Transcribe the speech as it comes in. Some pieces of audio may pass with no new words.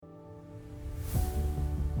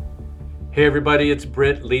Hey everybody, it's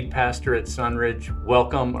Britt, lead pastor at Sunridge.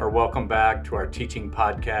 Welcome back to our teaching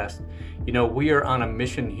podcast. You know, we are on a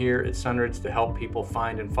mission here at Sunridge to help people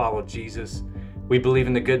find and follow Jesus. We believe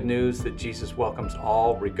in the good news that Jesus welcomes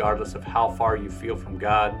all, regardless of how far you feel from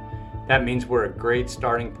God. That means we're a great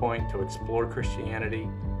starting point to explore Christianity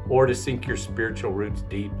or to sink your spiritual roots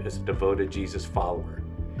deep as a devoted Jesus follower.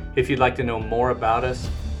 If you'd like to know more about us,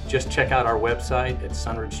 just check out our website at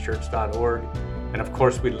sunridgechurch.org. And of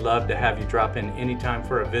course, we'd love to have you drop in anytime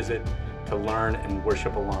for a visit to learn and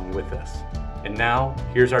worship along with us. And now,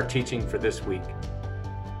 here's our teaching for this week.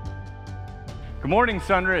 Good morning,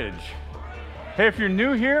 Sunridge. Hey, if you're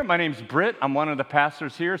new here, my name's Britt. I'm one of the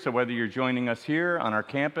pastors here, so whether you're joining us here on our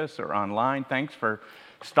campus or online, thanks for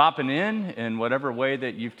stopping in whatever way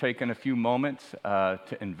that you've taken a few moments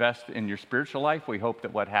to invest in your spiritual life. We hope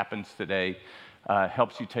that what happens today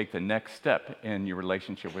helps you take the next step in your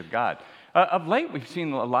relationship with God. Of late, we've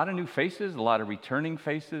seen a lot of new faces, a lot of returning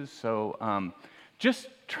faces, so just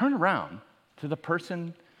turn around to the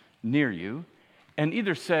person near you and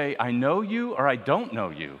either say, I know you, or I don't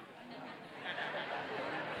know you.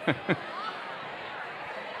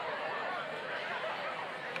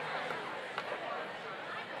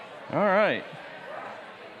 All right.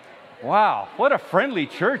 Wow, what a friendly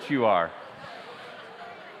church you are.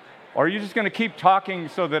 Or are you just going to keep talking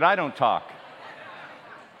so that I don't talk?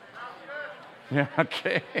 Yeah,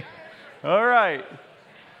 okay. All right.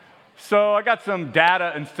 So I got some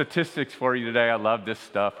data and statistics for you today. I love this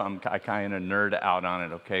stuff. I kind of nerd out on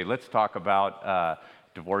it, okay? Let's talk about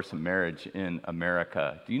divorce and marriage in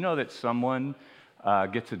America. Do you know that someone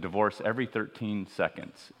gets a divorce every 13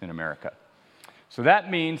 seconds in America? So that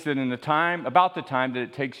means that about the time that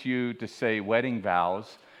it takes you to say wedding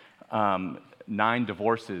vows, 9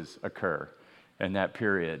 divorces occur in that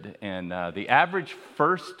period. And the average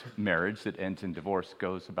first marriage that ends in divorce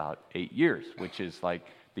goes about 8 years, which is like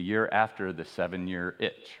the year after the 7-year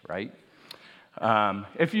itch, right?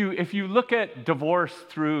 If you look at divorce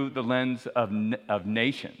through the lens of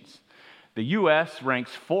nations, the U.S.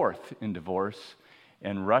 ranks 4th in divorce,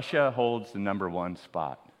 and Russia holds the number 1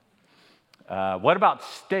 spot. What about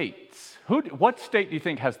states? What state do you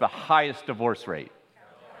think has the highest divorce rate?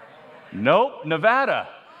 Nope, Nevada.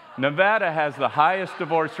 Nevada has the highest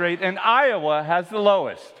divorce rate, and Iowa has the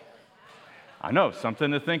lowest. I know,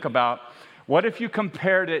 something to think about. What if you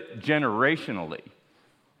compared it generationally?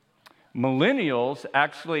 Millennials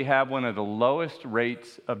actually have one of the lowest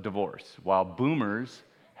rates of divorce, while boomers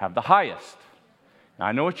have the highest. Now,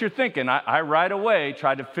 I know what you're thinking. I right away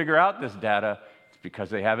tried to figure out this data. It's because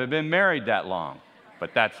they haven't been married that long,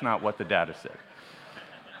 but that's not what the data said.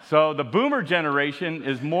 So the boomer generation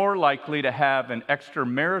is more likely to have an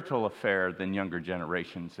extramarital affair than younger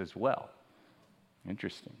generations as well.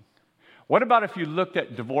 Interesting. What about if you looked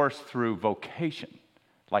at divorce through vocation,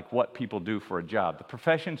 like what people do for a job? The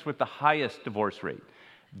professions with the highest divorce rate: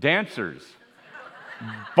 dancers,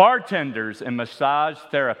 bartenders, and massage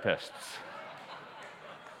therapists.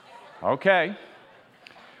 Okay.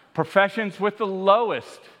 Professions with the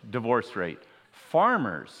lowest divorce rate: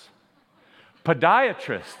 farmers,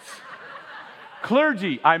 podiatrists,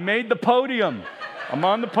 clergy. I made the podium. I'm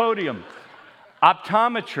on the podium.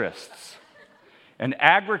 Optometrists, and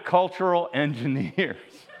agricultural engineers.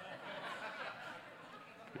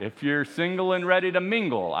 If you're single and ready to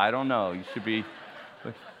mingle, I don't know, you should be.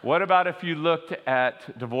 What about if you looked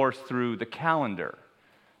at divorce through the calendar?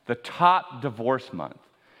 The top divorce month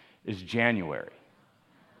is January,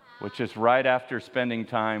 which is right after spending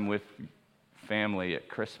time with family at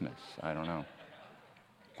Christmas. I don't know.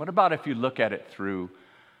 What about if you look at it through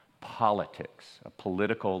politics, a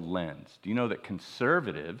political lens? Do you know that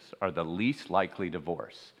conservatives are the least likely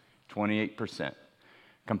divorce, 28%,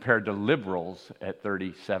 compared to liberals at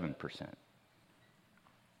 37%?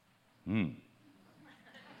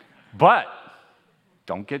 But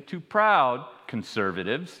don't get too proud,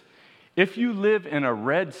 conservatives. If you live in a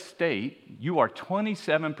red state, you are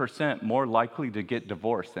 27% more likely to get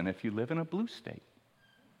divorced than if you live in a blue state.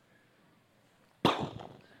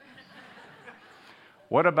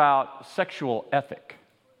 What about sexual ethic?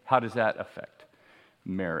 How does that affect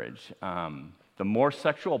marriage? The more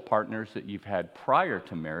sexual partners that you've had prior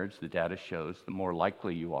to marriage, the data shows, the more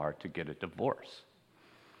likely you are to get a divorce.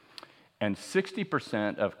 And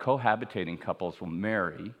 60% of cohabitating couples will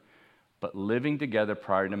marry, but living together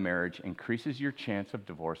prior to marriage increases your chance of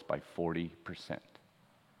divorce by 40%.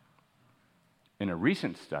 In a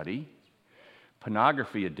recent study,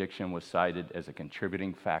 pornography addiction was cited as a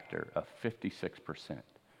contributing factor of 56%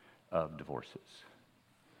 of divorces.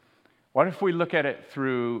 What if we look at it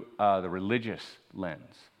through the religious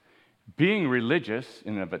lens? Being religious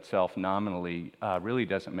in and of itself nominally really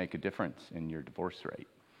doesn't make a difference in your divorce rate.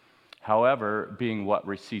 However, being what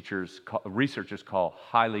researchers call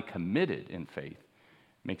highly committed in faith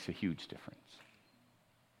makes a huge difference.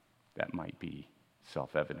 That might be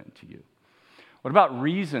self-evident to you. What about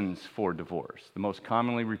reasons for divorce? The most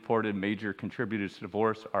commonly reported major contributors to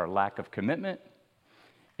divorce are lack of commitment,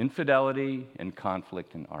 infidelity, and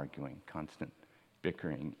conflict and arguing, constant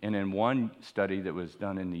bickering. And in one study that was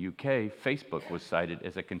done in the UK, Facebook was cited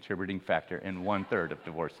as a contributing factor in 1/3 of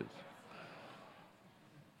divorces.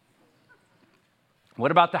 What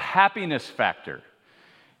about the happiness factor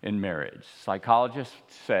in marriage?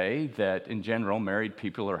 Psychologists say that in general, married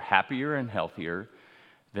people are happier and healthier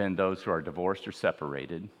than those who are divorced or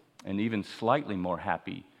separated, and even slightly more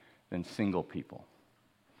happy than single people.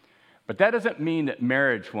 But that doesn't mean that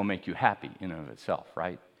marriage will make you happy in and of itself,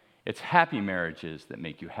 right? It's happy marriages that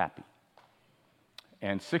make you happy.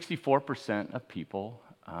 And 64% of people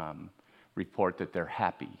report that they're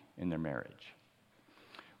happy in their marriage,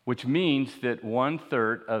 which means that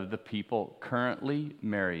 1/3 of the people currently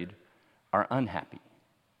married are unhappy.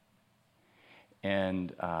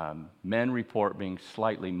 And men report being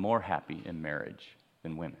slightly more happy in marriage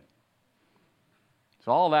than women.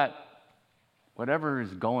 So all that, whatever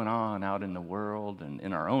is going on out in the world and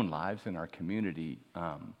in our own lives, in our community,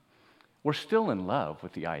 we're still in love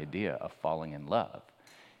with the idea of falling in love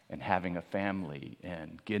and having a family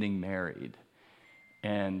and getting married.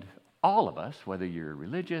 And all of us, whether you're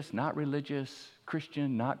religious, not religious,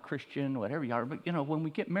 Christian, not Christian, whatever you are, but when we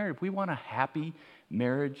get married, we want a happy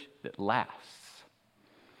marriage that lasts.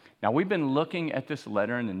 Now, we've been looking at this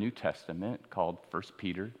letter in the New Testament called 1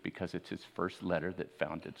 Peter because it's his first letter that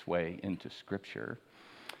found its way into Scripture.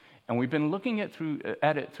 And we've been looking at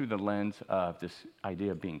it through the lens of this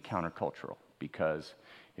idea of being countercultural, because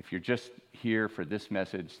if you're just here for this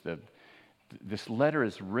message, this letter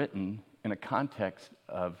is written in a context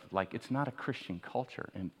of, it's not a Christian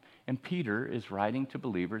culture. And Peter is writing to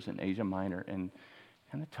believers in Asia Minor and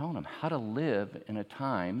kind of telling them how to live in a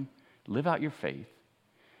time, live out your faith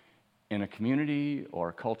in a community or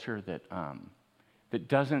a culture that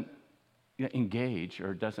doesn't engage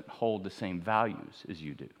or doesn't hold the same values as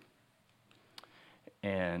you do.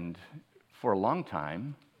 And for a long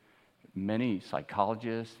time, many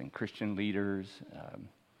psychologists and Christian leaders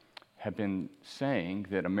have been saying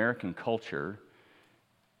that American culture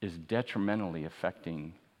is detrimentally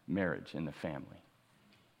affecting marriage and the family.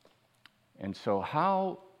 And so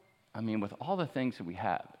with all the things that we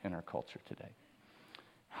have in our culture today,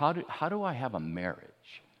 how do I have a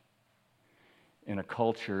marriage in a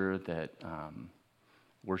culture that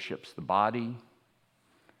worships the body,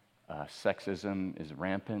 sexism is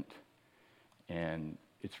rampant, and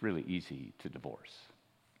it's really easy to divorce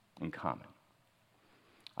in common?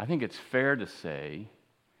 I think it's fair to say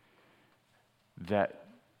that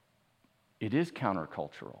it is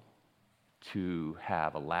countercultural to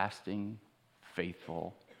have a lasting,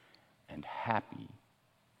 faithful, and happy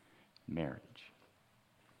marriage.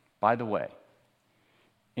 By the way,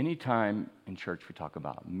 anytime in church we talk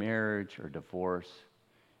about marriage or divorce,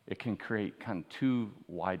 it can create kind of two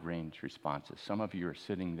wide-range responses. Some of you are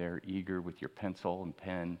sitting there eager with your pencil and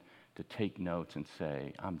pen to take notes and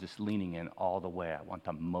say, I'm just leaning in all the way. I want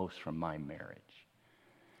the most from my marriage.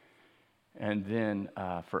 And then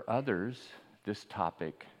for others, this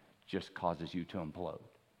topic just causes you to implode.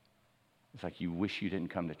 It's like you wish you didn't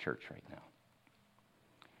come to church right now,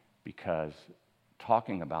 because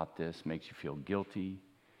talking about this makes you feel guilty.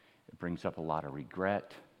 It brings up a lot of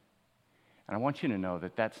regret. And I want you to know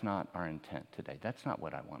that that's not our intent today. That's not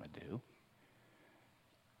what I want to do.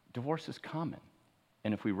 Divorce is common.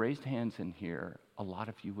 And if we raised hands in here, a lot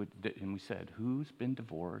of you would, and we said, who's been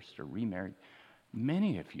divorced or remarried?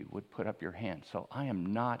 Many of you would put up your hand. So I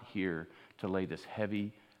am not here to lay this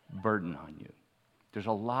heavy burden on you. There's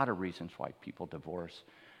a lot of reasons why people divorce.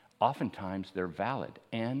 Oftentimes they're valid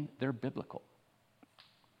and they're biblical.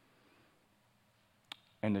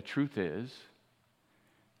 And the truth is,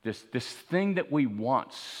 this thing that we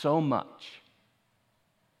want so much,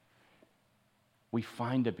 we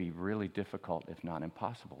find to be really difficult, if not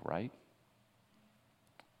impossible, right?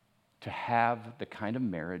 To have the kind of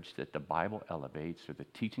marriage that the Bible elevates, or the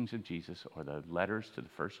teachings of Jesus, or the letters to the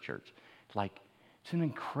first church, it's an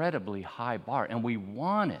incredibly high bar, and we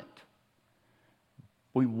want it.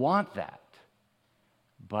 We want that,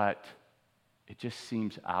 but it just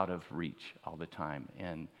seems out of reach all the time.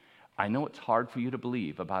 And I know it's hard for you to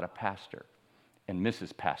believe about a pastor, and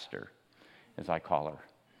Mrs. Pastor, as I call her.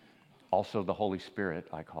 Also the Holy Spirit,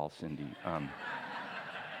 I call Cindy.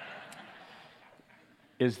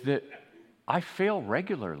 Is that I fail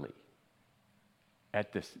regularly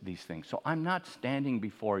at these things. So I'm not standing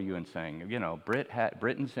before you and saying, Britt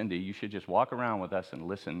and Cindy, you should just walk around with us and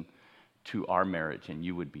listen to our marriage, and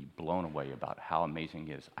you would be blown away about how amazing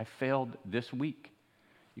it is. I failed this week.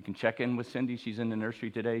 You can check in with Cindy. She's in the nursery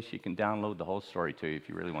today. She can download the whole story to you if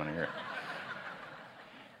you really want to hear it.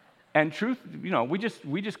 And truth,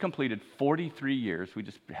 we just completed 43 years. We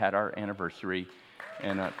just had our anniversary,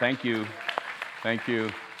 and thank you.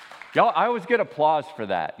 Y'all, I always get applause for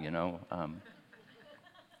that, and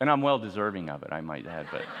I'm well deserving of it, I might add,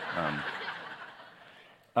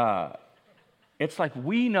 but it's like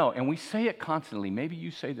we know, and we say it constantly. Maybe you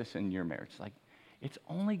say this in your marriage, like, it's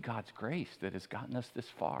only God's grace that has gotten us this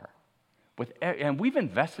far. And we've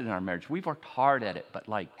invested in our marriage. We've worked hard at it, but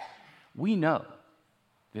we know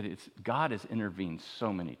that God has intervened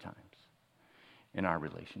so many times in our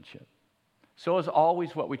relationship. So as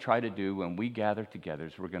always, what we try to do when we gather together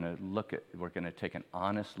is we're going to take an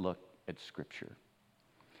honest look at Scripture.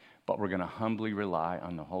 But we're going to humbly rely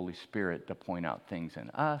on the Holy Spirit to point out things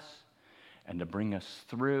in us and to bring us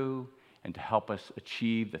through and to help us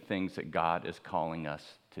achieve the things that God is calling us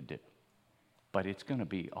to do. But it's going to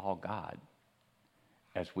be all God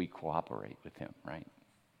as we cooperate with Him, right?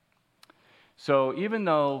 So even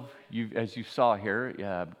though, as you saw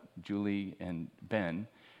here, Julie and Ben,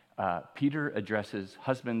 Peter addresses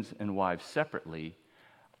husbands and wives separately,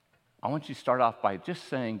 I want you to start off by just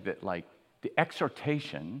saying that, the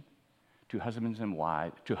exhortation to husbands and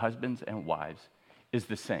wives is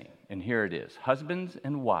the same. And here it is. Husbands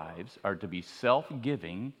and wives are to be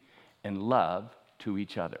self-giving and love to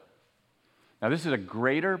each other. Now, this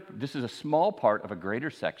is a small part of a greater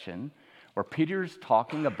section where Peter's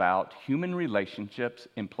talking about human relationships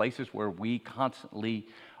in places where we constantly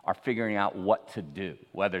are figuring out what to do,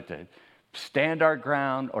 whether to stand our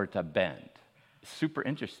ground or to bend. It's super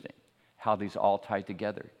interesting how these all tie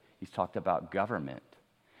together. He's talked about government,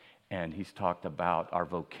 and he's talked about our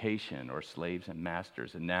vocation or slaves and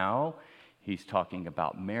masters, and now he's talking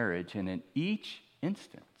about marriage, and in each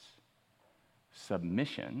instance,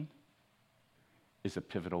 submission is a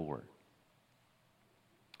pivotal word.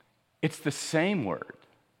 It's the same word.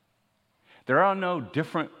 There are no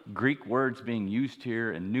different Greek words being used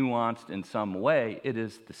here and nuanced in some way. It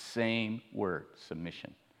is the same word,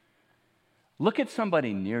 submission. Look at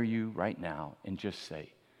somebody near you right now and just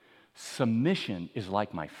say, submission is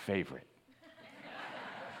like my favorite.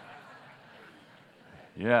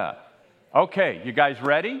 Yeah. Okay, you guys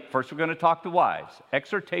ready? First, we're going to talk to wives.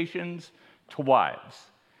 Exhortations to wives.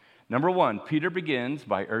 Number one, Peter begins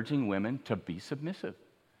by urging women to be submissive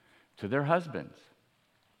to their husbands.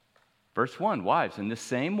 Verse 1, wives, in the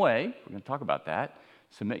same way, we're going to talk about that,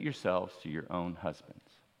 submit yourselves to your own husbands.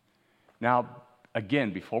 Now,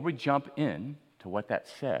 again, before we jump in to what that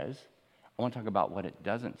says, I want to talk about what it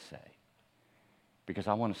doesn't say. Because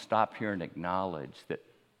I want to stop here and acknowledge that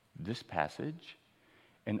this passage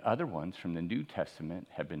and other ones from the New Testament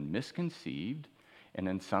have been misconceived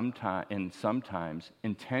and sometimes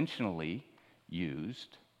intentionally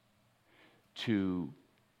used to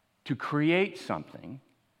create something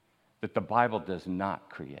that the Bible does not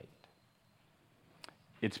create.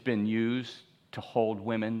 It's been used to hold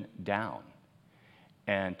women down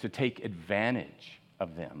and to take advantage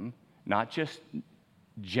of them, not just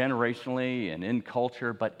generationally and in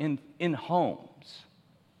culture, but in homes.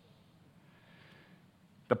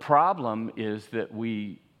 The problem is that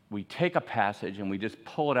we take a passage and we just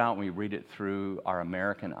pull it out and we read it through our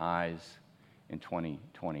American eyes in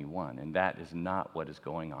 2021, and that is not what is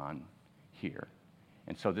going on here.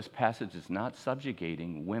 And so this passage is not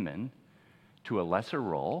subjugating women to a lesser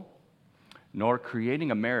role, nor creating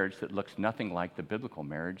a marriage that looks nothing like the biblical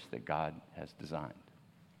marriage that God has designed.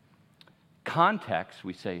 Context,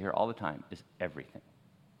 we say here all the time, is everything.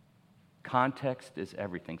 Context is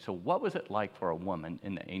everything. So what was it like for a woman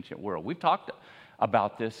in the ancient world? We've talked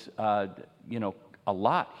about this, a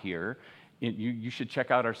lot here. You should check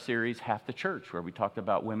out our series, Half the Church, where we talked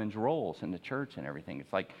about women's roles in the church and everything.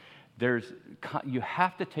 It's like you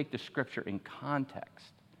have to take the Scripture in context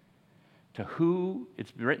to who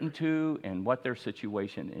it's written to and what their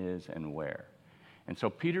situation is and where. And so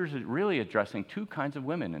Peter's really addressing two kinds of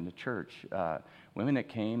women in the church. Women that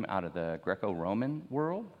came out of the Greco-Roman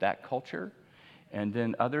world, that culture, and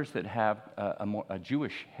then others that have a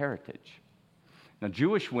Jewish heritage. Now,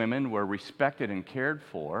 Jewish women were respected and cared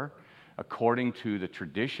for according to the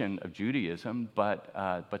tradition of Judaism,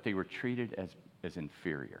 but they were treated as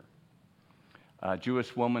inferior. A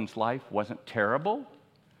Jewish woman's life wasn't terrible,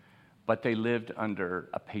 but they lived under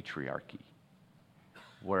a patriarchy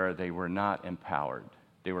where they were not empowered.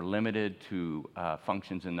 They were limited to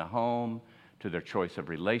functions in the home, to their choice of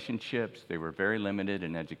relationships. They were very limited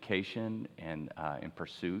in education and in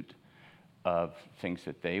pursuit of things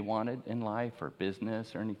that they wanted in life or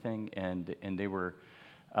business or anything. And they were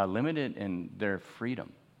limited in their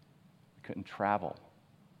freedom. They couldn't travel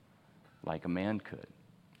like a man could.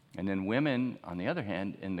 And then women, on the other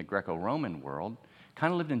hand, in the Greco-Roman world,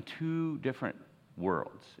 kind of lived in two different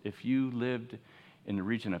worlds. If you lived in the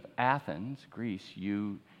region of Athens, Greece,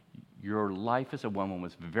 your life as a woman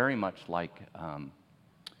was very much like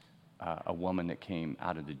a woman that came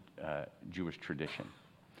out of the Jewish tradition.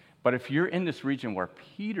 But if you're in this region where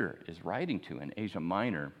Peter is writing to, in Asia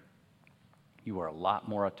Minor, you are a lot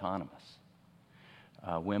more autonomous.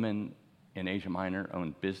 Women in Asia Minor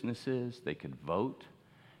owned businesses, they could vote,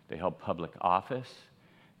 they held public office,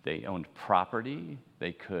 they owned property,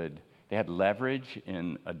 they had leverage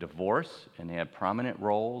in a divorce, and they had prominent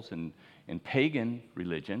roles in pagan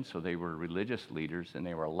religion, so they were religious leaders, and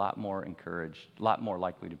they were a lot more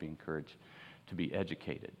likely to be encouraged to be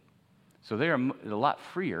educated. So they are a lot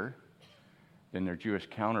freer than their Jewish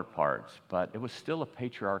counterparts, but it was still a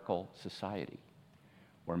patriarchal society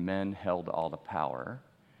where men held all the power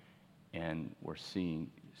and were seeing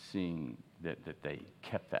that they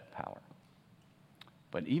kept that power.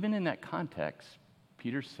 But even in that context,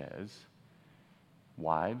 Peter says,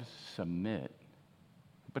 wives, submit,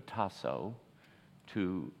 batasso,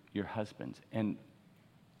 to your husbands. And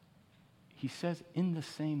he says, in the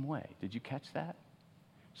same way. Did you catch that?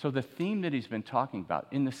 So the theme that he's been talking about,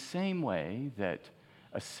 in the same way that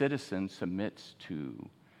a citizen submits to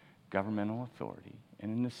governmental authority,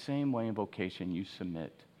 and in the same way in vocation you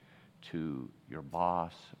submit to your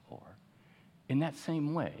boss, or in that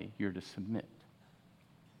same way you're to submit.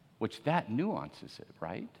 Which that nuances it,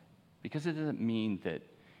 right? Because it doesn't mean that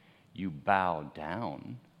you bow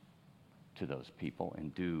down to those people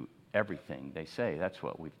and do everything they say. That's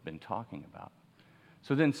what we've been talking about.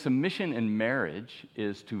 So then submission in marriage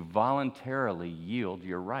is to voluntarily yield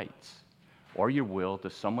your rights or your will to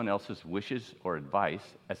someone else's wishes or advice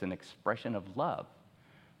as an expression of love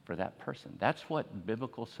for that person. That's what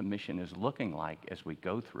biblical submission is looking like as we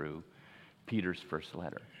go through Peter's first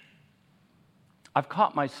letter. I've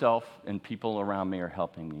caught myself, and people around me are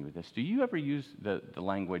helping me with this. Do you ever use the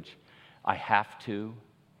language, I have to,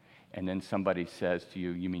 and then somebody says to you,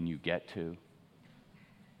 you mean you get to?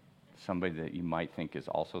 Somebody that you might think is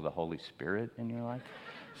also the Holy Spirit in your life?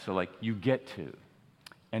 So like, you get to.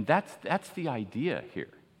 And that's the idea here.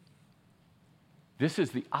 This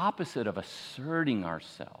is the opposite of asserting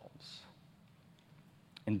ourselves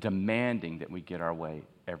and demanding that we get our way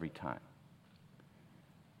every time.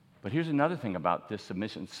 But here's another thing about this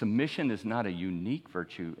submission. Submission is not a unique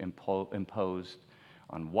virtue imposed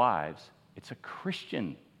on wives. It's a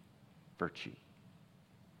Christian virtue.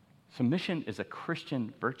 Submission is a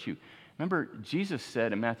Christian virtue. Remember, Jesus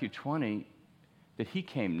said in Matthew 20 that he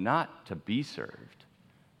came not to be served,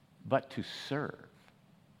 but to serve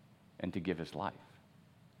and to give his life.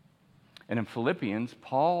 And in Philippians,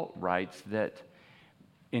 Paul writes that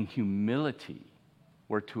in humility,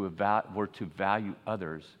 we're to value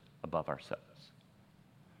others above ourselves.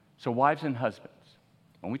 So wives and husbands,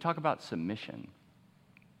 when we talk about submission,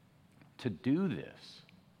 to do this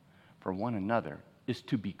for one another is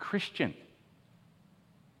to be Christian.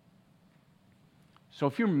 So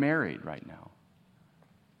if you're married right now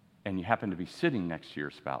and you happen to be sitting next to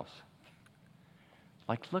your spouse,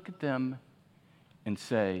 like look at them and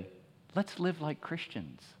say, let's live like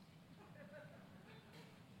Christians.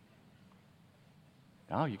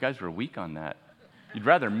 Oh, you guys were weak on that. You'd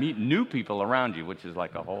rather meet new people around you, which is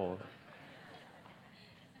like a whole...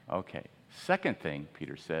 Okay. Second thing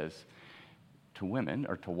Peter says to women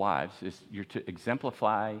or to wives is you're to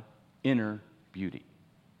exemplify inner beauty.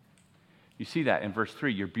 You see that in verse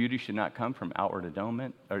 3. Your beauty should not come from outward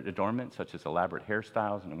adornment, such as elaborate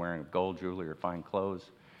hairstyles and wearing of gold jewelry or fine clothes.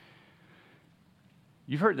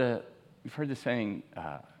 You've heard the saying,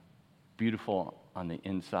 beautiful on the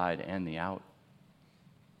inside and the out.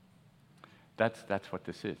 That's what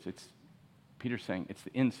this is. Peter's saying it's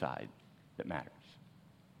the inside that matters.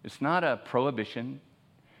 It's not a prohibition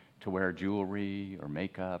to wear jewelry or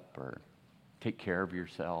makeup or take care of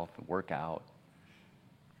yourself and work out.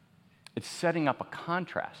 It's setting up a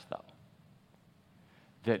contrast, though,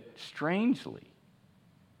 that strangely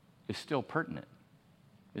is still pertinent,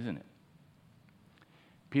 isn't it?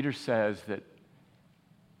 Peter says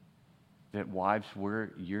that wives,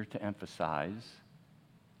 you're to emphasize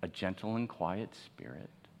a gentle and quiet spirit,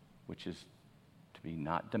 which is to be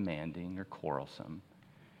not demanding or quarrelsome.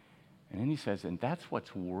 And then he says, and that's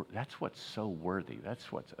what's so worthy,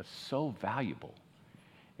 that's what's so valuable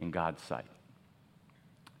in God's sight.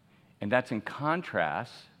 And that's in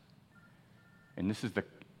contrast, and this is the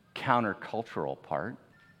countercultural part,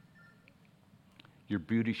 your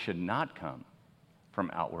beauty should not come from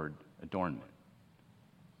outward adornment.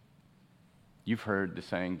 You've heard the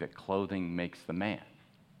saying that clothing makes the man.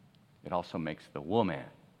 It also makes the woman.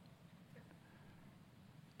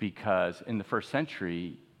 Because in the first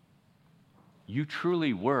century, you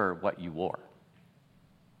truly were what you wore.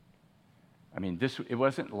 I mean, it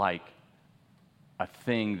wasn't like a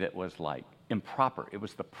thing that was like improper. It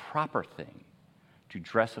was the proper thing to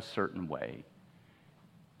dress a certain way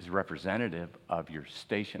is representative of your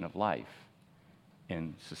station of life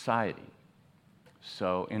in society.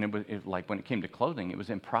 So, and like when it came to clothing, it was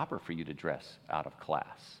improper for you to dress out of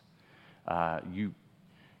class.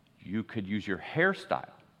 You could use your hairstyle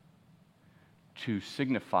to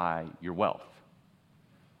signify your wealth.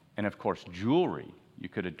 And of course, jewelry, you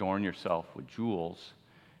could adorn yourself with jewels,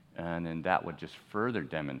 and then that would just further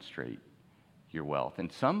demonstrate your wealth.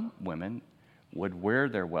 And some women would wear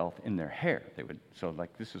their wealth in their hair. So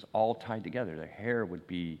like this is all tied together. Their hair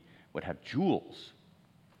would have jewels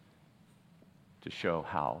to show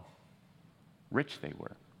how rich they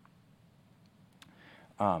were.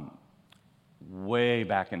 Way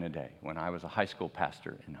back in the day, when I was a high school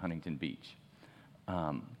pastor in Huntington Beach,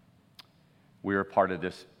 we were part of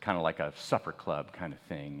this kind of like a supper club kind of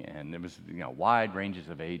thing, and there was wide ranges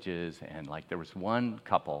of ages, and like there was one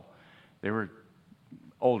couple, they were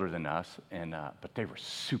older than us, and but they were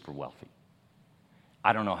super wealthy.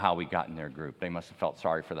 I don't know how we got in their group. They must have felt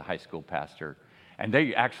sorry for the high school pastor, and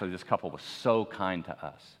this couple was so kind to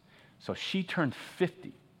us. So she turned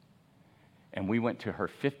 50. And we went to her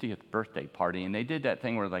 50th birthday party, and they did that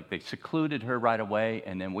thing where like they secluded her right away,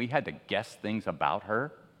 and then we had to guess things about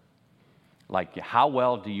her. Like, how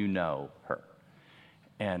well do you know her?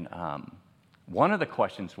 And one of the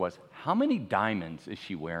questions was, how many diamonds is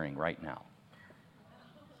she wearing right now?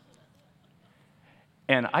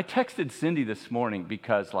 And I texted Cindy this morning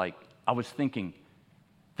because like I was thinking,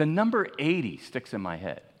 the number 80 sticks in my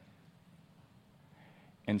head.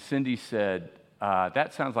 And Cindy said,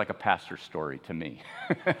 that sounds like a pastor story to me.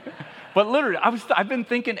 But literally, I've been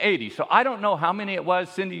thinking 80, so I don't know how many it was.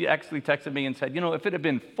 Cindy actually texted me and said, if it had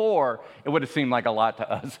been 4, it would have seemed like a lot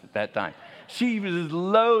to us at that time. She was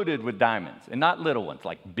loaded with diamonds, and not little ones,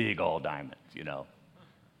 like big old diamonds,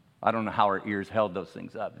 I don't know how her ears held those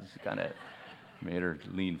things up. It just kind of made her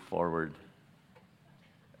lean forward.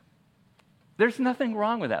 There's nothing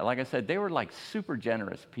wrong with that. Like I said, they were like super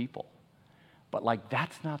generous people. But like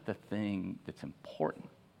that's not the thing that's important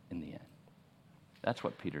in the end. That's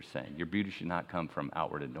what Peter's saying. Your beauty should not come from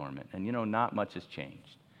outward adornment. And not much has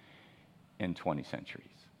changed in 20 centuries.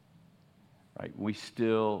 Right?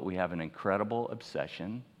 We have an incredible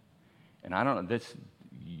obsession. And I don't know,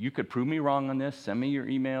 you could prove me wrong on this, send me your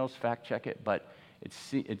emails, fact check it, but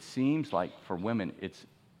it seems like for women it's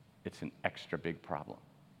an extra big problem.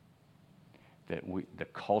 That the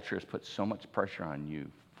culture has put so much pressure on you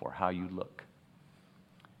for how you look.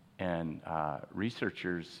 And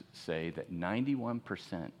researchers say that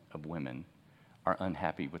 91% of women are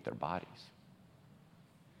unhappy with their bodies.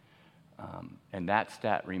 And that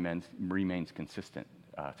stat remains consistent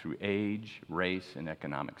through age, race, and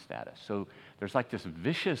economic status. So there's like this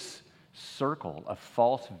vicious circle of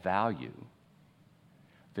false value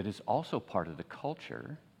that is also part of the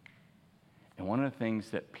culture. And one of the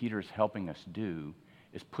things that Peter's helping us do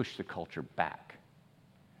is push the culture back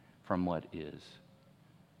from what is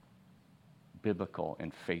biblical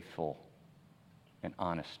and faithful and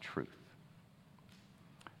honest truth.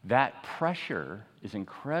 That pressure is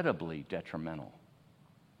incredibly detrimental.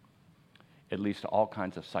 It leads to all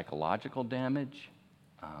kinds of psychological damage.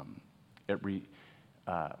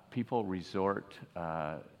 People resort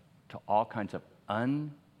to all kinds of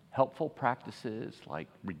unhelpful practices like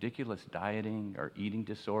ridiculous dieting or eating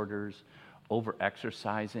disorders,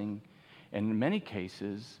 over-exercising, and in many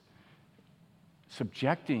cases,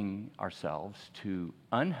 subjecting ourselves to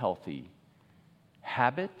unhealthy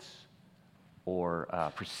habits or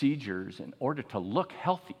procedures in order to look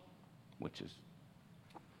healthy,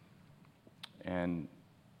 and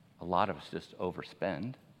a lot of us just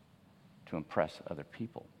overspend to impress other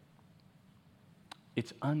people.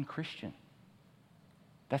 It's unchristian.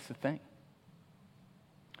 That's the thing.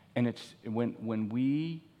 And it's when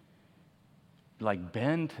we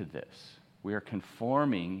bend to this, we are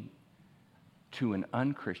conforming to an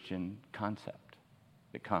unchristian concept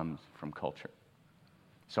that comes from culture.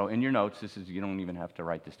 So in your notes, you don't even have to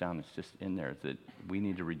write this down, it's just in there, that we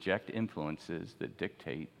need to reject influences that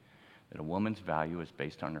dictate that a woman's value is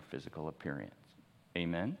based on her physical appearance.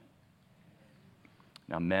 Amen?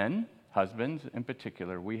 Now men, husbands in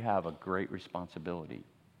particular, we have a great responsibility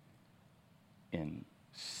in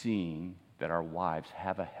seeing that our wives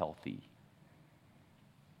have a healthy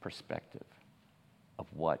perspective of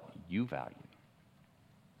what you value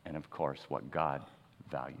and, of course, what God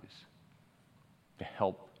values, to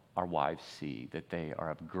help our wives see that they are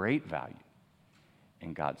of great value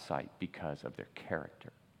in God's sight because of their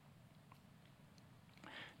character.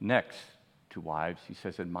 Next, to wives, he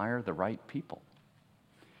says, admire the right people.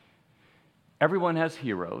 Everyone has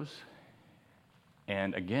heroes,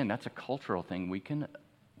 and again, that's a cultural thing. We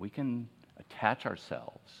can attach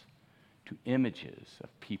ourselves to images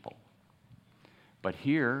of people. But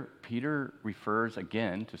here, Peter refers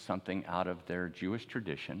again to something out of their Jewish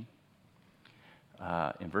tradition.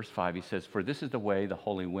 In verse 5, he says, "For this is the way the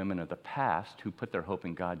holy women of the past who put their hope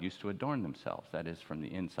in God used to adorn themselves, that is, from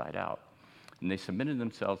the inside out. And they submitted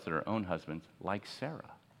themselves to their own husbands, like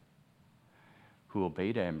Sarah, who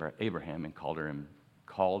obeyed Abraham and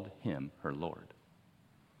called him her Lord."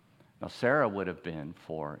 Now, Sarah would have been,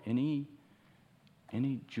 for any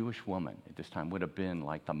Jewish woman at this time, would have been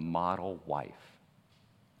like the model wife.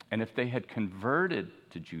 And if they had converted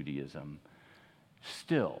to Judaism,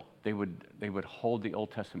 still, they would hold the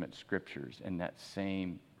Old Testament scriptures in that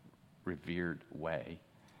same revered way.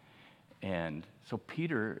 And so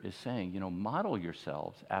Peter is saying, model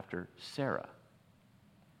yourselves after Sarah.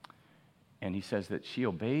 And he says that she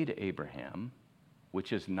obeyed Abraham,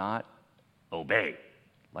 which is not obey,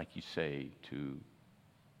 like you say to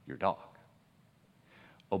your dog.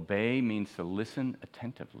 Obey means to listen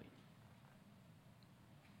attentively,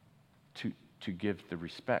 to give the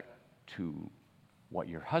respect to what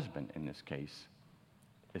your husband, in this case,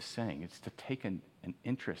 is saying. It's to take an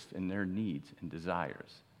interest in their needs and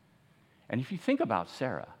desires. And if you think about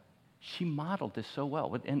Sarah, she modeled this so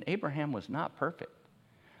well. And Abraham was not perfect.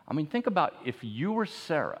 I mean, think about if you were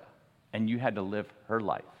Sarah and you had to live her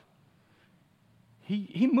life.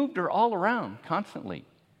 He moved her all around constantly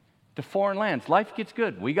to foreign lands. Life gets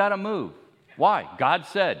good. We got to move. Why? God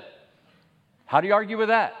said. How do you argue with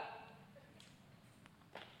that?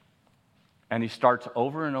 And he starts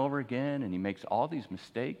over and over again, and he makes all these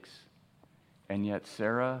mistakes, and yet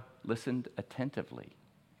Sarah listened attentively.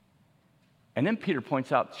 And then Peter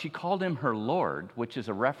points out she called him her Lord, which is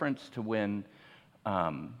a reference to when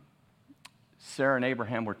Sarah and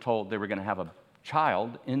Abraham were told they were going to have a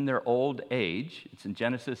child in their old age. It's in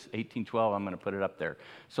Genesis 18:12. I'm going to put it up there.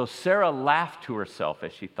 So Sarah laughed to herself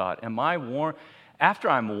as she thought, after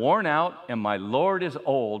I'm worn out and my Lord is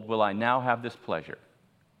old, will I now have this pleasure?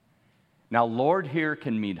 Now, Lord here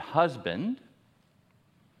can mean husband,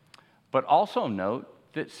 but also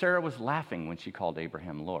note that Sarah was laughing when she called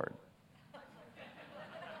Abraham Lord.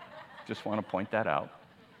 Just want to point that out.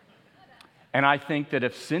 And I think that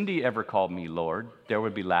if Cindy ever called me Lord, there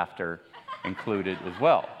would be laughter included as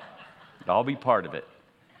well. It'd all be part of it.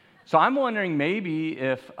 So I'm wondering maybe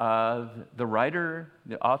if the writer,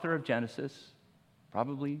 the author of Genesis,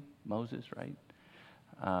 probably Moses, right?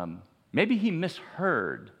 Maybe he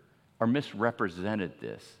misheard or misrepresented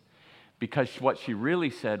this, because what she really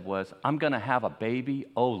said was, I'm going to have a baby,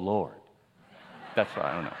 oh Lord. That's what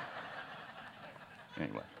I don't know.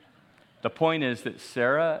 Anyway, the point is that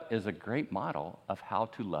Sarah is a great model of how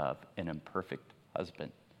to love an imperfect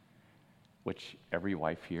husband, which every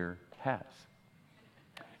wife here has.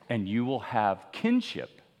 And you will have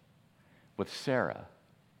kinship with Sarah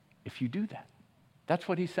if you do that. That's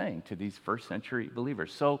what he's saying to these first century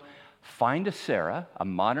believers. So find a Sarah, a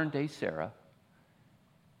modern day Sarah,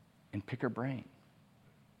 and pick her brain.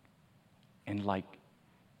 And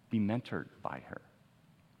be mentored by her.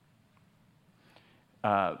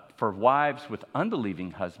 For wives with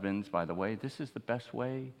unbelieving husbands, by the way, this is the best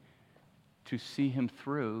way to see him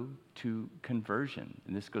through to conversion.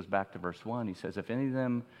 And this goes back to verse 1. He says, if any of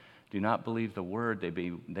them do not believe the word,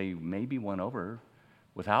 they may be won over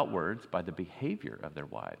without words by the behavior of their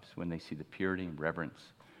wives when they see the purity and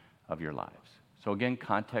reverence of your lives. So again,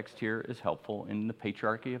 context here is helpful. In the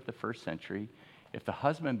patriarchy of the first century, if the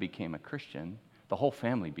husband became a Christian, the whole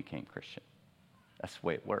family became Christian. That's the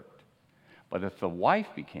way it worked. But if the wife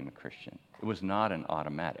became a Christian, it was not an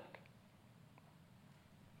automatic.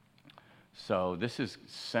 So this is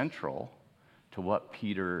central to what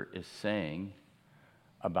Peter is saying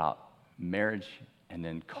about marriage and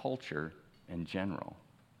then culture in general.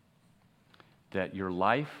 That your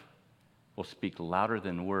life will speak louder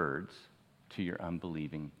than words to your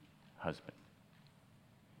unbelieving husband.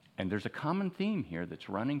 And there's a common theme here that's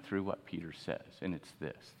running through what Peter says, and it's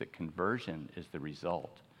this, that conversion is the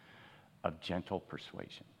result of gentle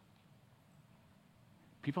persuasion.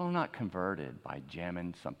 People are not converted by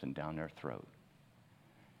jamming something down their throat.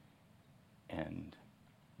 and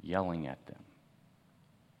yelling at them.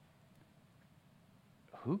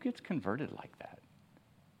 Who gets converted like that?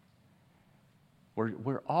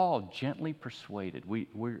 We're all gently persuaded.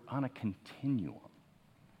 We're on a continuum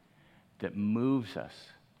that moves us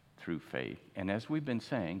through faith. And as we've been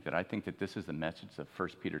saying, that I think that this is the message of 1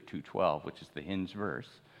 Peter 2:12, which is the hinge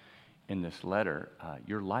verse in this letter.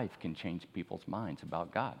 Your life can change people's minds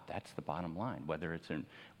about God. That's the bottom line. Whether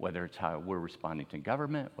it's how we're responding to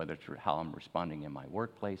government, whether it's how I'm responding in my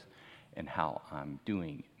workplace, and how I'm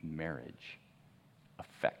doing marriage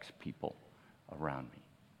affects people around me.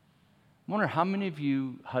 I wonder how many of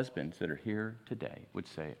you husbands that are here today would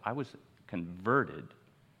say, I was converted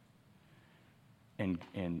and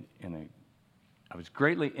I was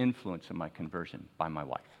greatly influenced in my conversion by my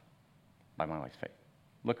wife's faith.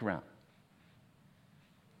 Look around.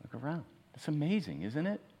 Look around. That's amazing, isn't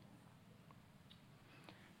it?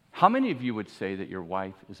 How many of you would say that your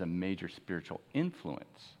wife is a major spiritual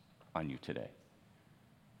influence on you today?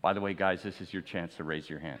 By the way, guys, this is your chance to raise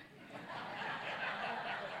your hand.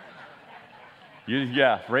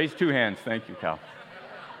 Raise 2 hands. Thank you, Cal.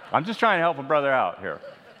 I'm just trying to help a brother out here.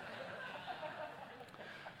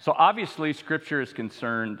 So obviously, Scripture is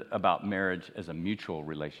concerned about marriage as a mutual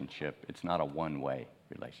relationship. It's not a one-way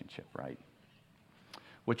relationship, right?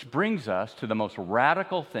 Which brings us to the most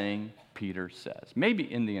radical thing Peter says,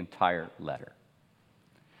 maybe in the entire letter.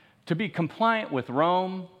 To be compliant with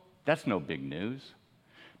Rome, that's no big news.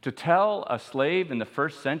 To tell a slave in the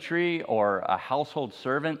first century or a household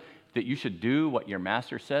servant that you should do what your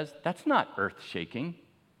master says, that's not earth-shaking.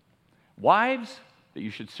 Wives, that you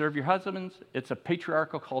should serve your husbands, it's a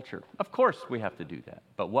patriarchal culture. Of course we have to do that.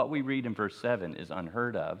 But what we read in verse 7 is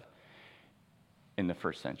unheard of in the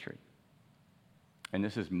first century. And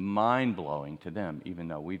this is mind-blowing to them, even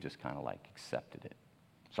though we've just kind of like accepted it.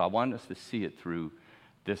 So I want us to see it through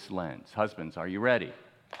this lens. Husbands, are you ready?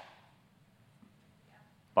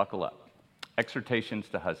 Buckle up. Exhortations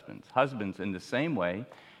to husbands. Husbands, in the same way,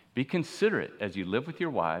 be considerate as you live with your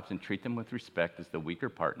wives and treat them with respect as the weaker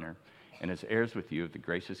partner and as heirs with you of the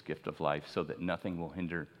gracious gift of life, so that nothing will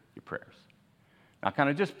hinder your prayers. Now, I kind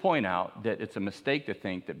of just point out that it's a mistake to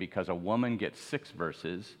think that because a woman gets 6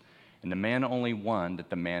 verses and the man only 1, that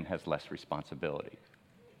the man has less responsibility.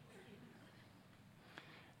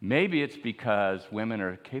 Maybe it's because women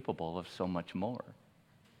are capable of so much more.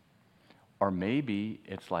 Or maybe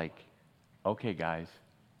it's like, okay, guys,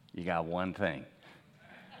 you got 1 thing.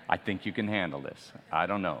 I think you can handle this. I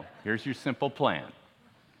don't know. Here's your simple plan.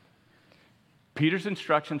 Peter's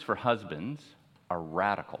instructions for husbands are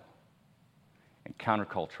radical and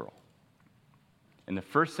countercultural. In the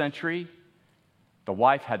first century, the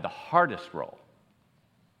wife had the hardest role,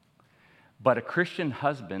 but a Christian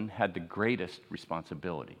husband had the greatest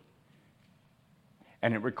responsibility.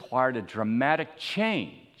 And it required a dramatic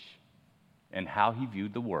change in how he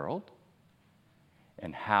viewed the world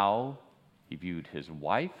and how he viewed his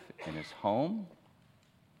wife and his home,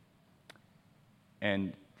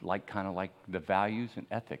 and kind of like the values and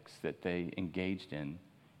ethics that they engaged in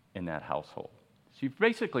that household. So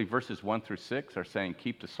basically, verses 1 through 6 are saying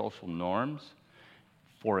keep the social norms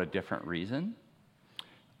for a different reason,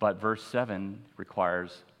 but verse 7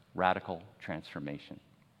 requires radical transformation.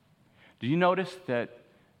 Do you notice that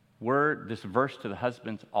this verse to the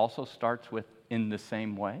husbands also starts with in the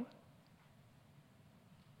same way?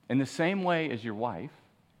 In the same way as your wife,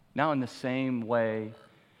 now in the same way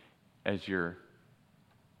as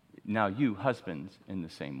now you husbands in the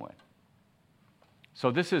same way.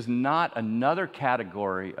 So this is not another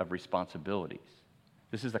category of responsibilities.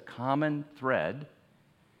 This is a common thread,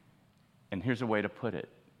 and here's a way to put it.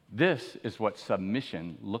 This is what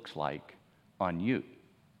submission looks like on you,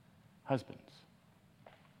 husbands.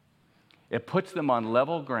 It puts them on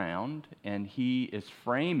level ground, and he is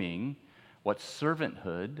framing what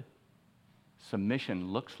servanthood,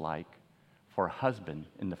 submission looks like for a husband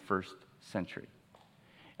in the first century.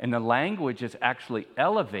 And the language is actually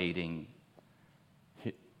elevating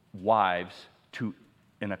wives to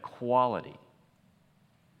an equality.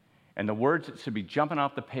 And the words that should be jumping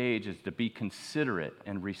off the page is to be considerate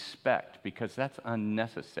and respect, because that's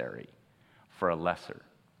unnecessary for a lesser.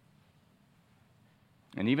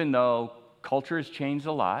 And even though culture has changed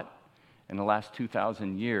a lot in the last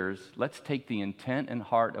 2,000 years, let's take the intent and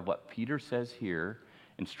heart of what Peter says here,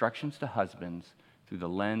 instructions to husbands, through the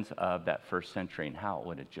lens of that first century and how it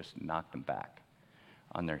would have just knocked them back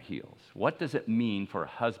on their heels. What does it mean for a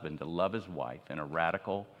husband to love his wife in a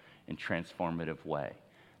radical and transformative way?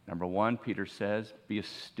 Number 1, Peter says, be a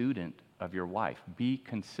student of your wife. Be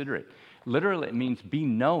considerate. Literally, it means be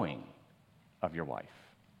knowing of your wife.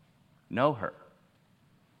 Know her.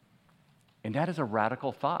 And that is a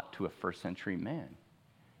radical thought to a first century man,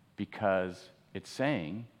 because it's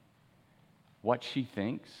saying what she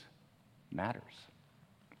thinks matters.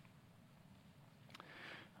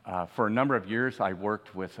 For a number of years, I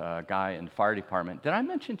worked with a guy in the fire department. Did I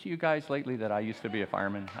mention to you guys lately that I used to be a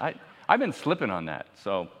fireman? I've been slipping on that.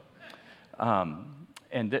 So,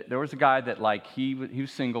 there was a guy that, like, he was a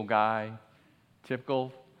single guy,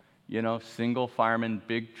 typical, single fireman,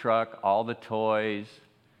 big truck, all the toys,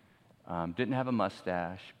 didn't have a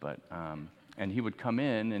mustache, but, and he would come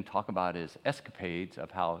in and talk about his escapades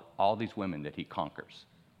of how all these women that he conquers.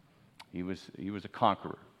 He was a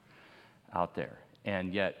conqueror out there.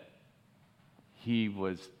 And yet, he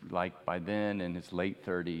was, like, by then in his late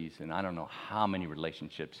 30s, and I don't know how many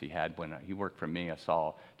relationships he had. When he worked for me, I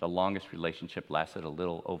saw the longest relationship lasted a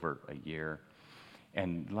little over a year.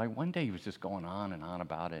 And, like, one day he was just going on and on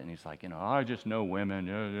about it, and he's like, I just know women,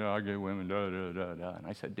 yeah, I get women, da, da, da, da. And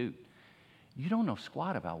I said, dude, you don't know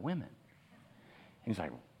squat about women. And he's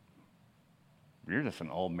like, you're just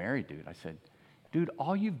an old married dude. I said, dude,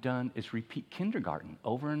 all you've done is repeat kindergarten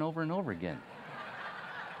over and over and over again.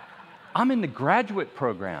 I'm in the graduate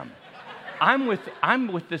program. I'm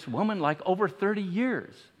with this woman like over 30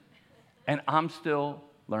 years, and I'm still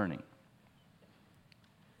learning.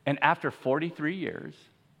 And after 43 years,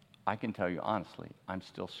 I can tell you honestly, I'm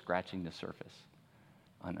still scratching the surface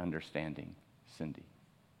on understanding Cindy.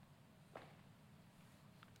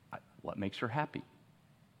 What makes her happy?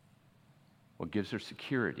 What gives her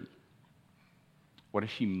security? What is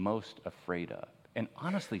she most afraid of? And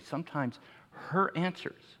honestly, sometimes her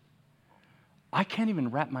answers, I can't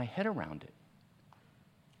even wrap my head around it,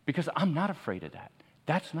 because I'm not afraid of that.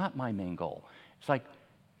 That's not my main goal. It's like,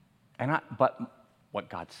 but what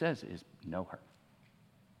God says is know her,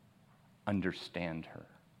 understand her.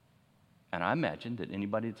 And I imagine that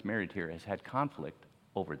anybody that's married here has had conflict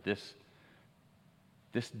over this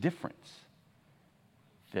difference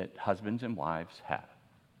that husbands and wives have.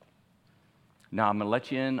 Now, I'm going to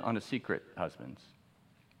let you in on a secret, husbands.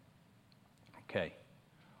 Okay.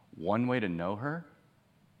 One way to know her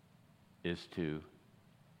is to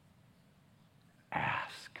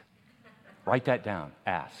ask. Write that down.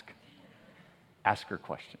 Ask. Ask her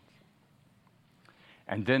questions.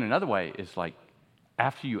 And then another way is, like,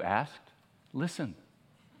 after you asked, listen.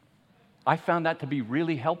 I found that to be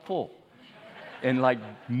really helpful in, like,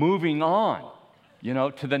 moving on,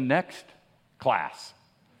 to the next class.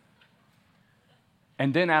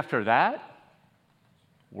 And then after that,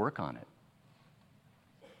 work on it.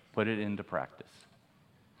 Put it into practice.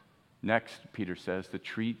 Next, Peter says to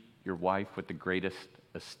treat your wife with the greatest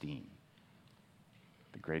esteem.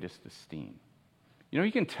 The greatest esteem.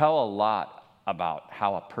 You can tell a lot about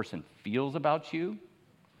how a person feels about you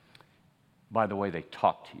by the way they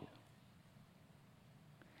talk to you.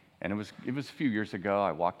 And it was a few years ago.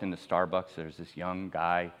 I walked into Starbucks. There's this young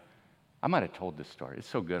guy. I might have told this story. It's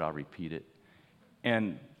so good, I'll repeat it.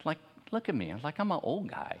 And, like, look at me. I'm an old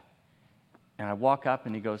guy. And I walk up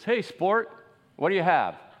and he goes, hey, sport, what do you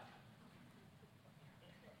have?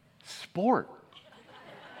 Sport.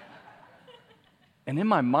 And in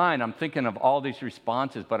my mind, I'm thinking of all these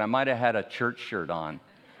responses, but I might have had a church shirt on.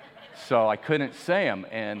 So I couldn't say them.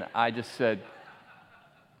 And I just said,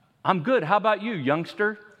 I'm good. How about you,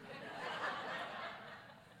 youngster?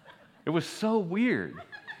 It was so weird.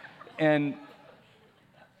 And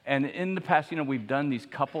in the past, we've done these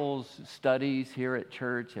couples studies here at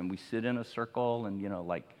church, and we sit in a circle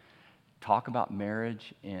and, talk about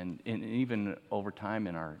marriage, and even over time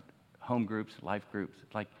in our home groups, life groups,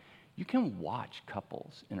 like, you can watch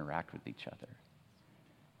couples interact with each other.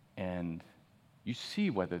 And you see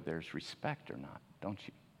whether there's respect or not, don't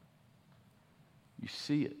you? You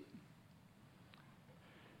see it.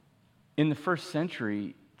 In the first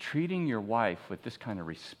century, treating your wife with this kind of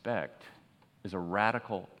respect is a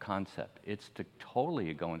radical concept. It's to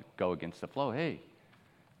totally go against the flow. Hey,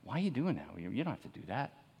 why are you doing that? You don't have to do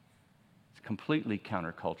that. It's completely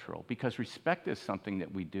countercultural, because respect is something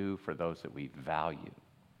that we do for those that we value.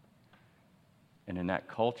 And in that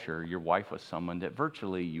culture, your wife was someone that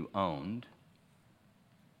virtually you owned,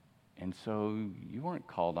 and so you weren't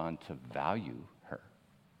called on to value her.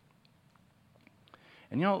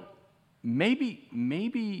 And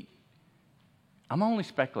maybe I'm only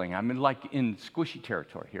speculating. I'm in squishy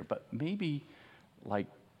territory here, but maybe, like,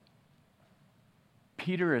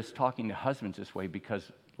 Peter is talking to husbands this way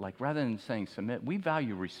because, like, rather than saying submit, we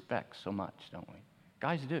value respect so much, don't we?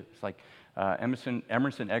 Guys do. It's like Emerson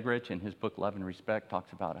Eggerichs in his book Love and Respect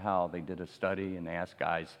talks about how they did a study and they asked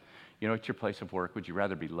guys, at your place of work, would you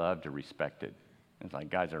rather be loved or respected? And it's like,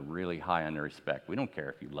 guys are really high on their respect. We don't care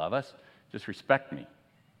if you love us, just respect me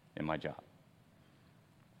in my job.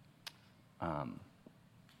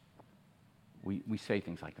 we say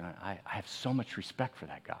things like, I have so much respect for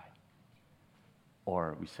that guy.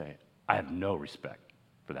 Or we say, I have no respect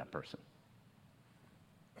for that person.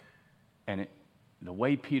 And the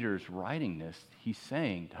way Peter's writing this, he's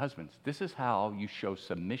saying to husbands, this is how you show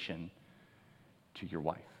submission to your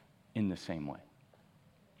wife in the same way.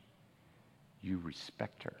 You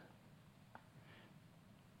respect her.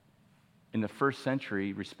 In the first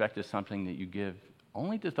century, respect is something that you give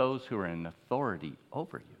only to those who are in authority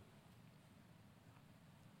over you.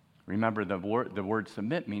 Remember, the word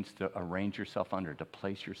submit means to arrange yourself under, to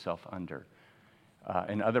place yourself under.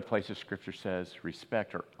 In other places, Scripture says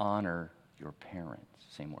respect or honor your parents.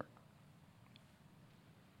 Same word.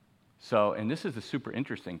 So, and this is the super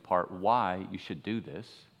interesting part, why you should do this.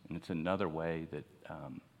 And it's another way that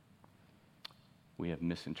we have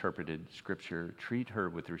misinterpreted Scripture. Treat her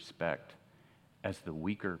with respect as the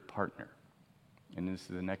weaker partner. And this is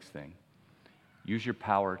the next thing. Use your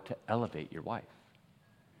power to elevate your wife.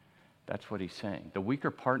 That's what he's saying. The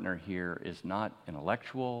weaker partner here is not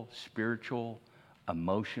intellectual, spiritual,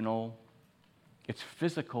 emotional. It's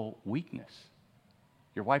physical weakness.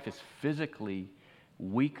 Your wife is physically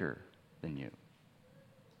weaker than you.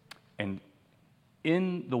 And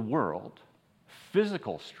in the world,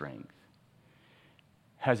 physical strength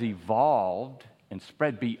has evolved and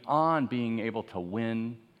spread beyond being able to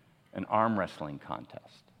win an arm wrestling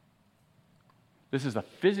contest. This is a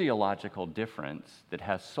physiological difference that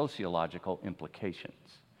has sociological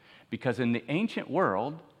implications. Because in the ancient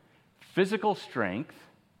world, physical strength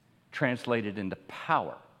translated into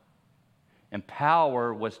power. And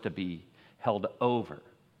power was to be held over.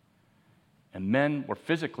 And men were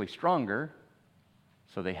physically stronger,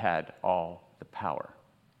 so they had all the power.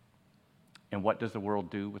 And what does the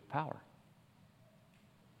world do with power?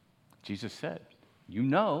 Jesus said, you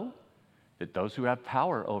know that those who have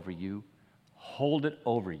power over you hold it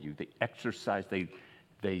over you. They exercise,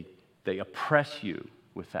 they oppress you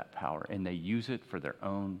with that power, and they use it for their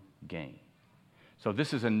own gain. So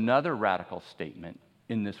this is another radical statement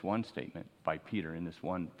in this one statement by Peter, in this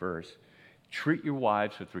one verse. Treat your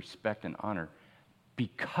wives with respect and honor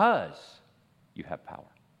because you have power.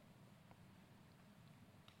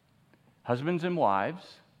 Husbands and wives,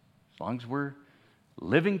 as long as we're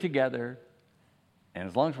living together, and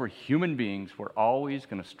as long as we're human beings, we're always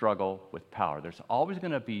going to struggle with power. There's always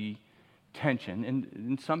going to be tension. And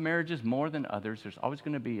in some marriages more than others, there's always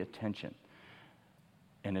going to be a tension.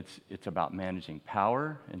 And it's about managing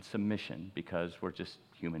power and submission because we're just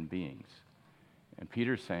human beings. And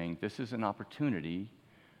Peter's saying this is an opportunity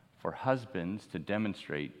for husbands to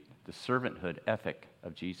demonstrate the servanthood ethic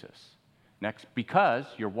of Jesus. Next, because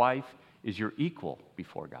your wife is your equal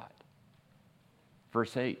before God.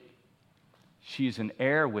 Verse 8. She is an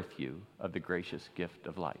heir with you of the gracious gift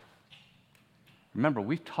of life. Remember,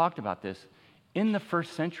 we've talked about this. In the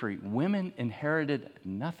first century, women inherited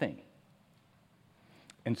nothing.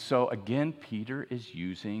 And so, again, Peter is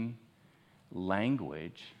using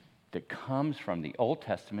language that comes from the Old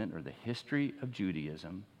Testament or the history of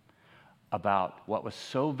Judaism about what was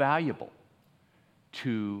so valuable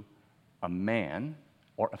to a man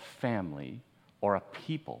or a family or a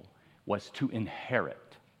people was to inherit.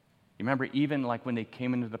 Remember, even like when they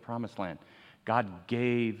came into the Promised Land, God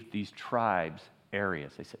gave these tribes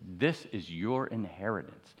areas. They said, this is your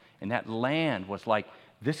inheritance. And that land was like,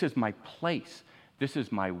 this is my place. This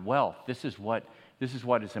is my wealth. This is what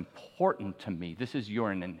is important to me. This is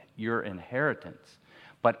your inheritance.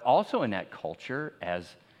 But also in that culture,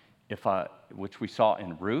 which we saw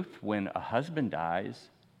in Ruth, when a husband dies,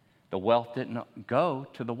 the wealth didn't go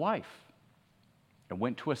to the wife. It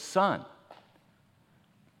went to a son.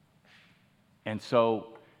 And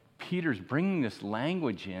so Peter's bringing this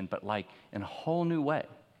language in, but like in a whole new way.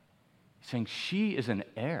 He's saying she is an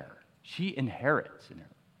heir. She inherits in her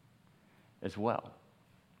as well.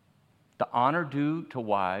 The honor due to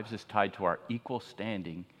wives is tied to our equal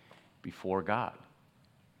standing before God.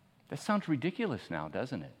 That sounds ridiculous now,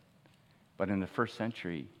 doesn't it? But in the first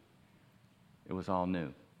century, it was all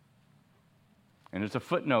new. And there's a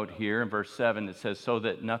footnote here in verse 7 that says, so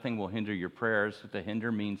that nothing will hinder your prayers. To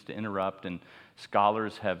hinder means to interrupt, and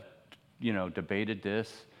scholars have, debated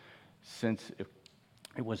this since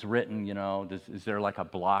it was written, is there like a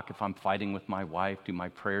block if I'm fighting with my wife? Do my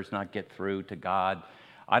prayers not get through to God?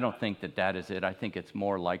 I don't think that is it. I think it's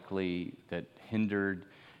more likely that hindered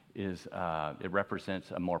is, it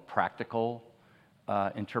represents a more practical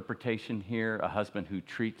interpretation here. A husband who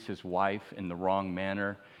treats his wife in the wrong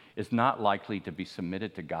manner is not likely to be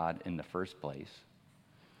submitted to God in the first place.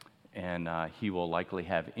 And he likely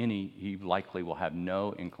will have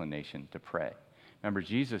no inclination to pray. Remember,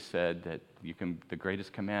 Jesus said that the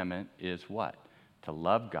greatest commandment is what? To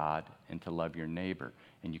love God and to love your neighbor.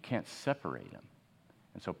 And you can't separate them.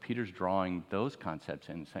 And so Peter's drawing those concepts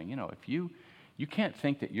in and saying, if you can't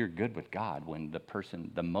think that you're good with God when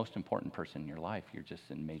the most important person in your life, you're just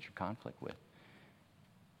in major conflict with.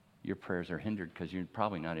 Your prayers are hindered because you're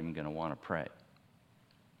probably not even going to want to pray.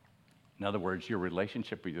 In other words, your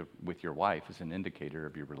relationship with your wife is an indicator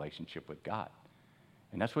of your relationship with God.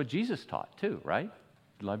 And that's what Jesus taught too, right?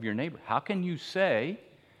 Love your neighbor. How can you say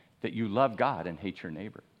that you love God and hate your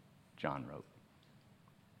neighbor? John wrote.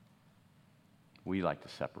 We like to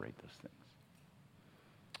separate those things.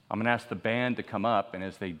 I'm going to ask the band to come up, and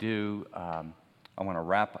as they do, I want to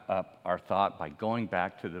wrap up our thought by going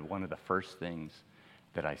back to one of the first things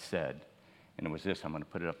that I said. And it was this, I'm going to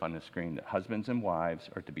put it up on the screen, that husbands and wives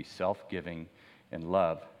are to be self-giving and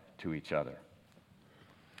love to each other.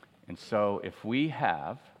 And so if we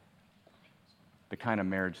have the kind of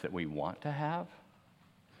marriage that we want to have,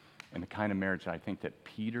 and the kind of marriage that I think that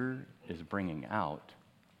Peter is bringing out,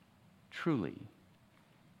 truly,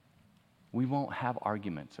 we won't have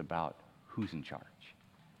arguments about who's in charge.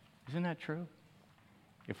 Isn't that true?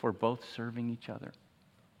 If we're both serving each other.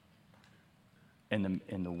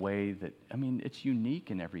 In the way that, it's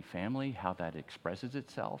unique in every family how that expresses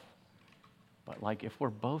itself. But like if we're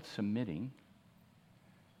both submitting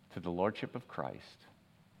to the Lordship of Christ,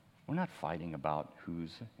 we're not fighting about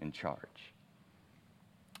who's in charge.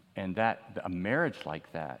 And a marriage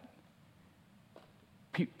like that,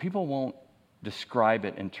 people won't describe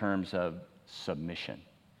it in terms of submission.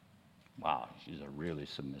 Wow, she's a really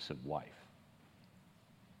submissive wife.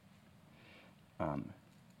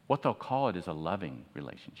 What they'll call it is a loving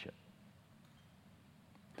relationship.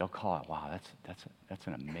 They'll call it, wow, that's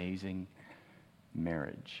an amazing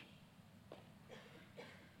marriage.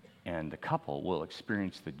 And the couple will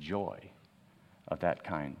experience the joy of that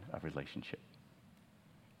kind of relationship.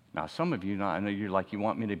 Now, some of you, I know you're like, you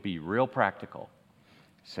want me to be real practical.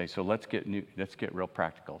 Say, so let's get real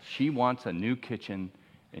practical. She wants a new kitchen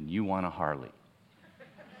and you want a Harley.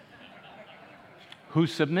 Who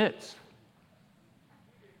submits?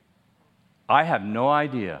 I have no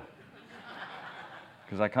idea,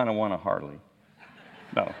 because I kind of want a Harley.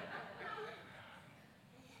 No.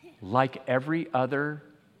 Like every other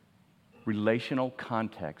relational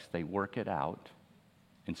context, they work it out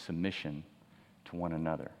in submission to one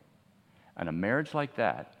another. And a marriage like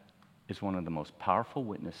that is one of the most powerful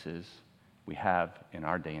witnesses we have in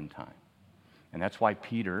our day and time. And that's why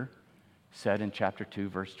Peter said in chapter 2,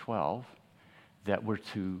 verse 12, that we're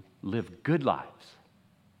to live good lives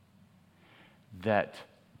that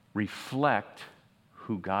reflect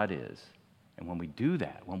who God is. And when we do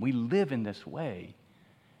that, when we live in this way,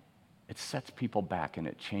 it sets people back and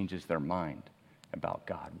it changes their mind about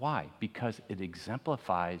God. Why? Because it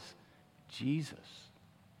exemplifies Jesus.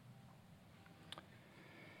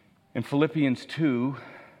 In Philippians 2,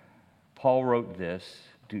 Paul wrote this,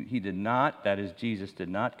 Jesus did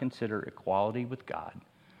not consider equality with God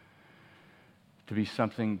to be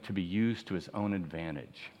something to be used to his own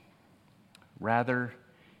advantage. Rather,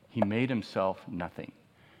 he made himself nothing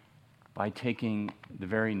by taking the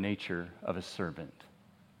very nature of a servant,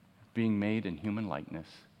 being made in human likeness,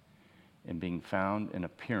 and being found in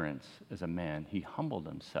appearance as a man. He humbled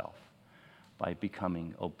himself by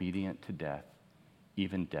becoming obedient to death,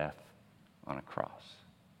 even death on a cross.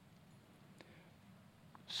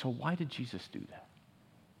 So why did Jesus do that?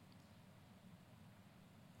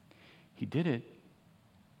 He did it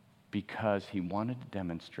because he wanted to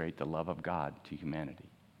demonstrate the love of God to humanity.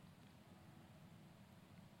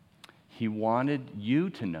 He wanted you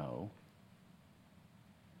to know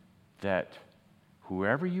that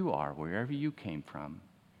whoever you are, wherever you came from,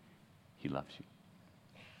 he loves you.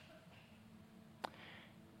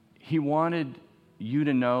 He wanted you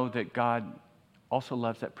to know that God also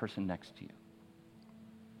loves that person next to you.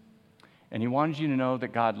 And he wanted you to know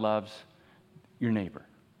that God loves your neighbor.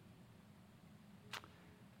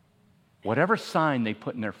 Whatever sign they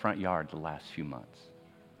put in their front yard the last few months,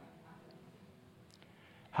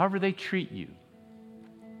 however they treat you,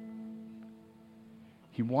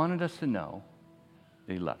 he wanted us to know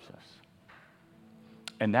that he loves us.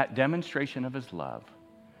 And that demonstration of his love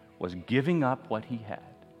was giving up what he had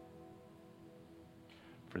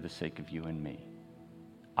for the sake of you and me.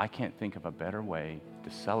 I can't think of a better way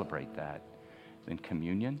to celebrate that than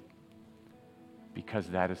communion, because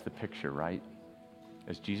that is the picture, right?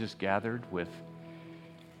 As Jesus gathered with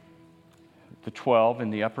the 12 in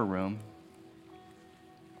the upper room,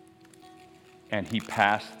 and he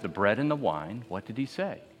passed the bread and the wine, what did he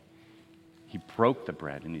say? He broke the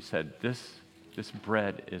bread and he said, "This This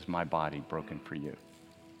bread is my body broken for you.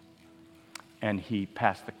 And he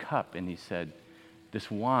passed the cup and he said, this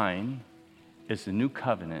wine is the new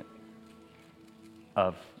covenant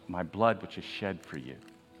of my blood which is shed for you.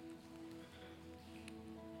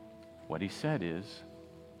 What he said is,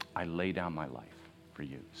 I lay down my life for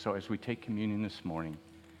you. So as we take communion this morning,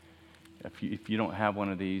 if you don't have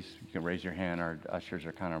one of these, you can raise your hand. Our ushers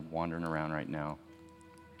are kind of wandering around right now.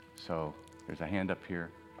 So there's a hand up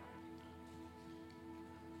here.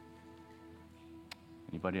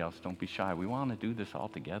 Anybody else? Don't be shy. We want to do this all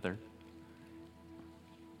together.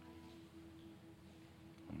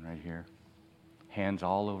 And right here. Hands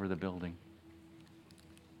all over the building.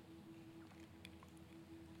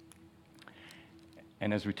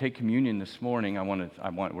 And as we take communion this morning,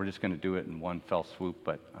 we're just going to do it in one fell swoop,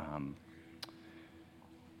 but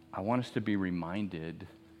I want us to be reminded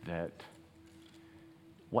that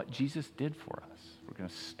what Jesus did for us, we're going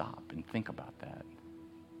to stop and think about that.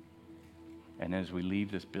 And as we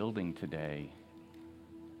leave this building today,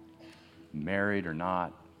 married or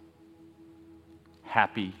not,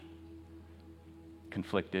 happy,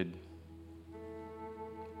 conflicted,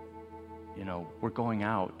 we're going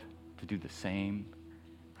out to do the same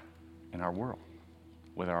in our world.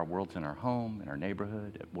 Whether our world's in our home, in our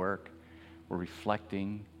neighborhood, at work, we're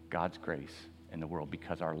reflecting God's grace in the world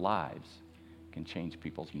because our lives can change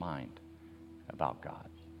people's mind about God.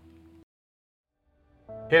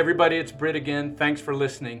 Hey everybody, it's Britt again. Thanks for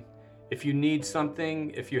listening. If you need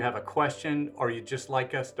something, if you have a question, or you'd just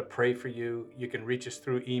like us to pray for you, you can reach us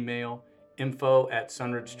through email,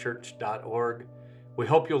 info@sunridgechurch.org. We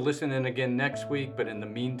hope you'll listen in again next week, but in the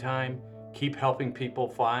meantime, keep helping people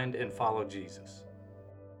find and follow Jesus.